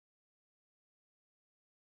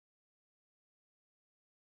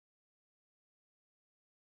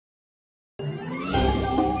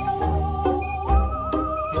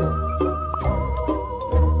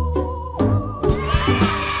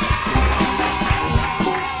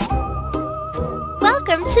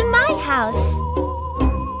house.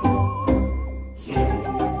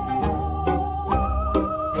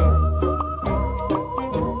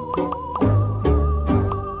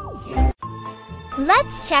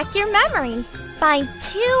 Let's check your memory. Find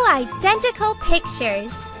 2 identical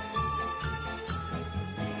pictures.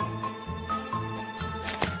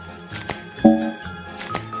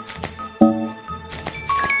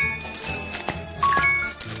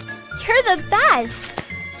 You're the best!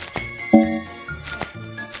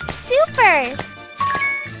 Super!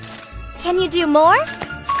 Can you do more?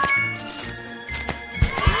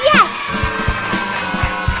 Yes!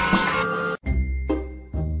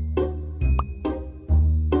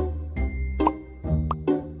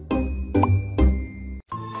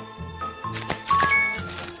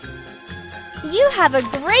 You have a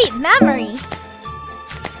great memory!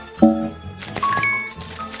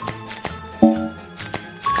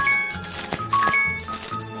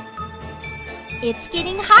 It's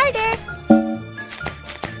getting harder!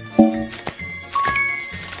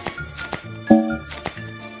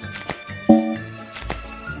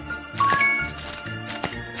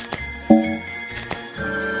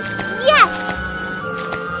 Yes!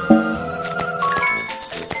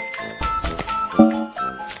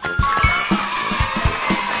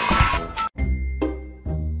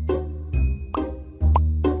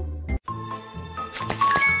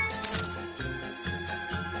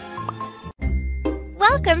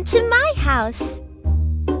 Welcome to my house.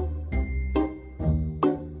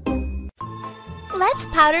 Let's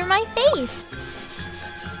powder my face.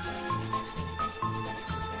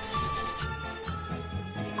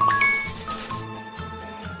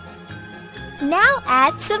 Now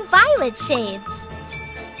add some violet shades.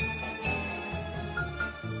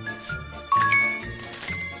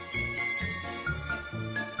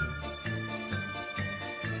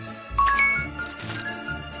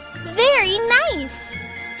 Very nice!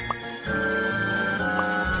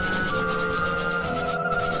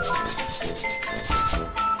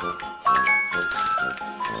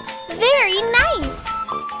 Very nice!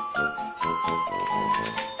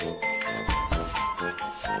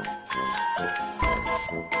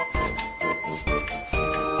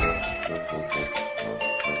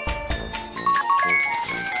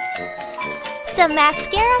 Some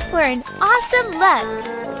mascara for an awesome look!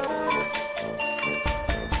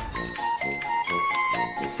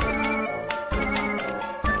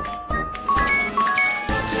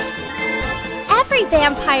 Every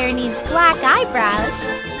vampire needs black eyebrows.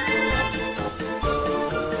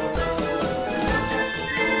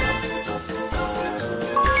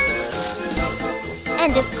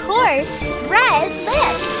 And of course, red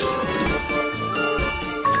lips.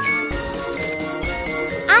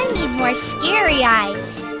 I need more scary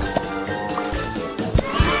eyes.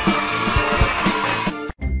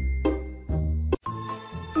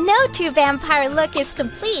 No true vampire look is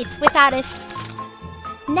complete without a...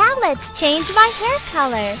 Now let's change my hair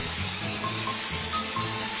color.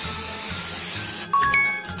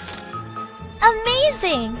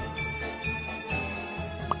 Amazing!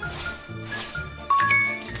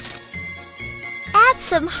 Add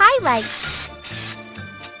some highlights.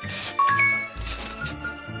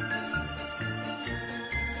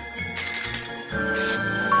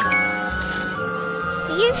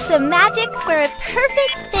 Use some magic for a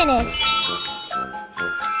perfect finish.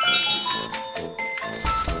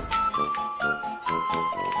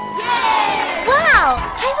 Wow!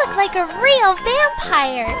 I look like a real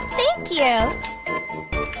vampire! Thank you!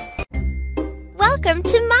 Welcome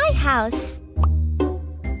to my house!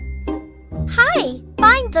 Hi!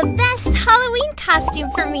 Find the best Halloween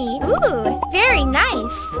costume for me! Ooh, very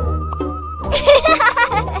nice!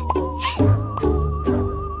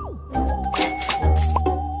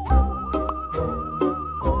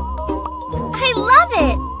 I love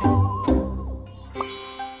it!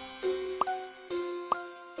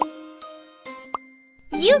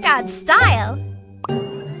 You got style!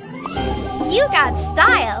 You got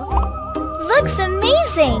style! Looks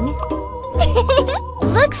amazing!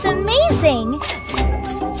 Looks amazing!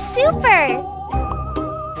 Super!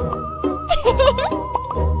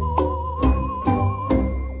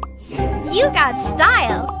 You got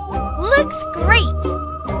style! Looks great!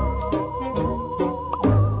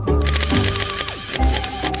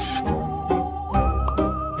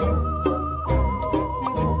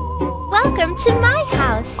 Welcome to my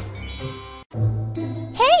house!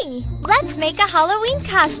 Hey, let's make a Halloween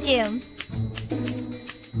costume!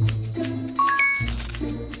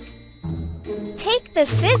 Take the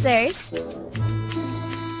scissors.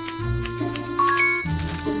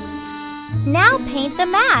 Now paint the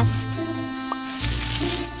mask.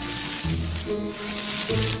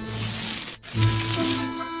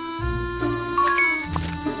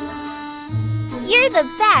 the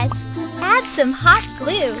best! Add some hot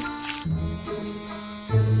glue.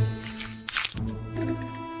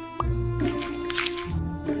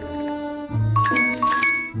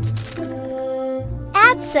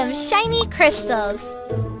 Add some shiny crystals.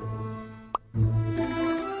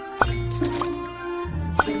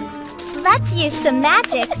 Let's use some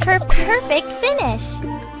magic for perfect finish.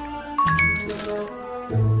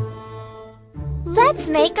 Let's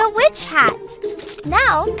make a witch hat.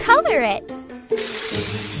 Now color it.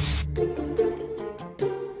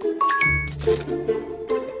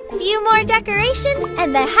 Few more decorations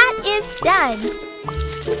and the hat is done.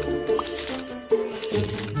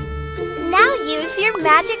 Now use your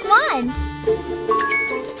magic wand.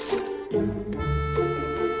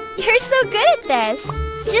 You're so good at this.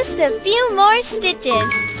 Just a few more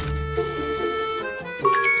stitches.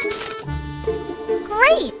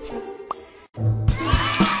 Great!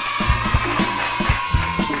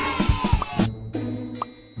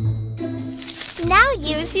 Now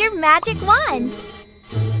use your magic wand.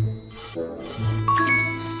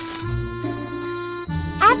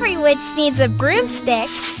 Every witch needs a broomstick.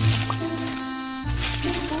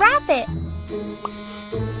 Wrap it.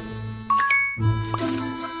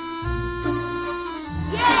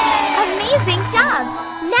 Yay! Amazing job!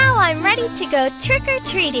 Now I'm ready to go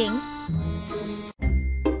trick-or-treating.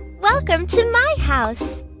 Welcome to my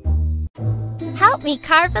house. Help me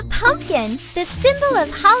carve a pumpkin, the symbol of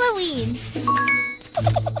Halloween.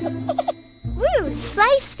 Woo!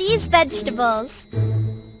 Slice these vegetables.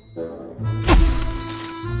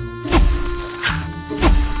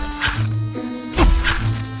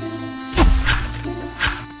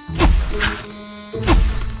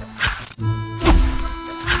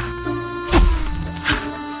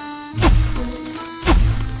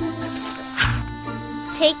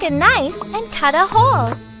 Take a knife and cut a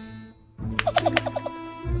hole.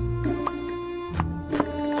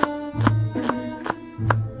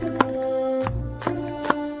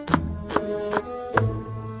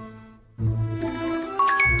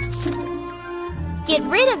 Get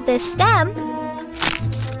rid of the stem.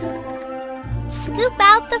 Scoop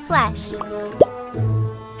out the flesh.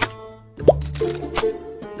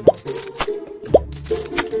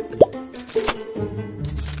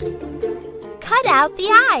 Cut out the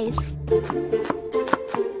eyes.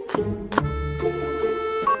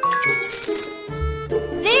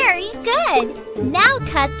 Very good! Now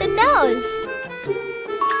cut the nose.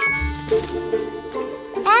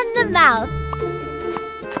 And the mouth.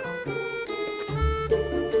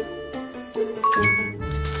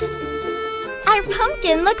 Our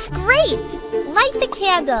pumpkin looks great! Light the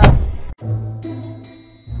candle.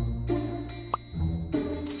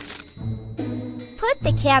 Put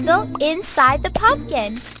the candle inside the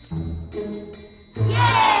pumpkin.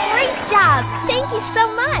 Yay! Great job! Thank you so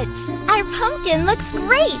much! Our pumpkin looks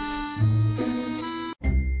great!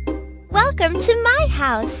 Welcome to my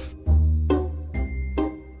house.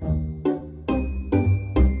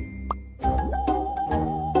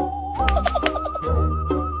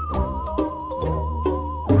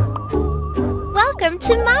 Welcome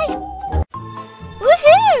to my...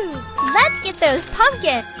 Woohoo! Let's get those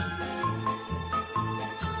pumpkins!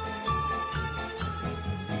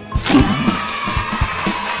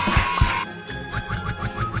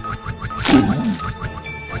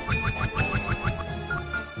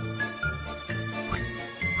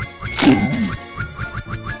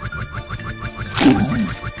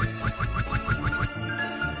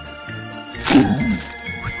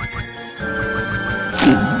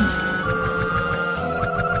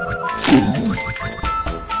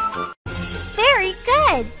 Very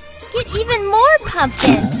good! Get even more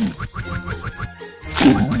pumpkins!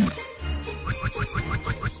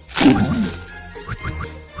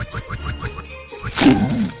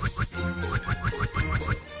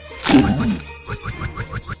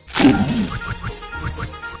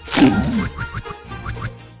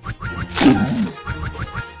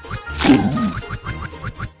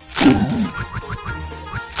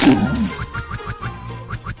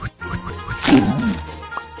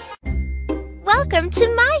 Welcome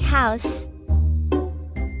to my house.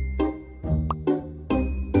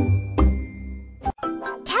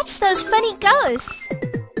 Catch those funny ghosts.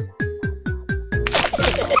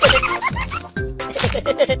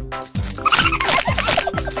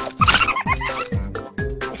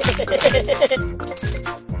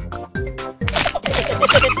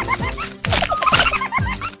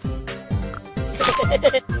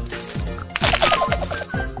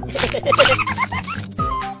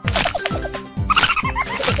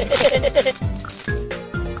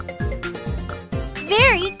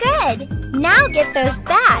 Very good! Now get those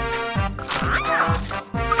bats!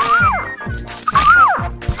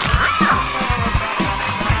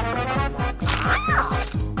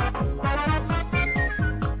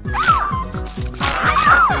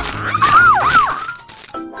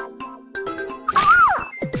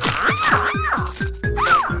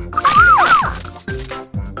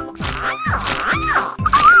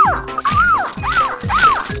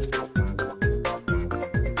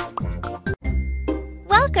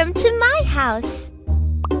 Welcome to my house.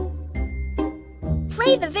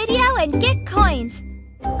 Play the video and get coins.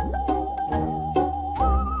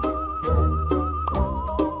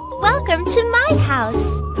 Welcome to my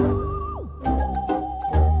house.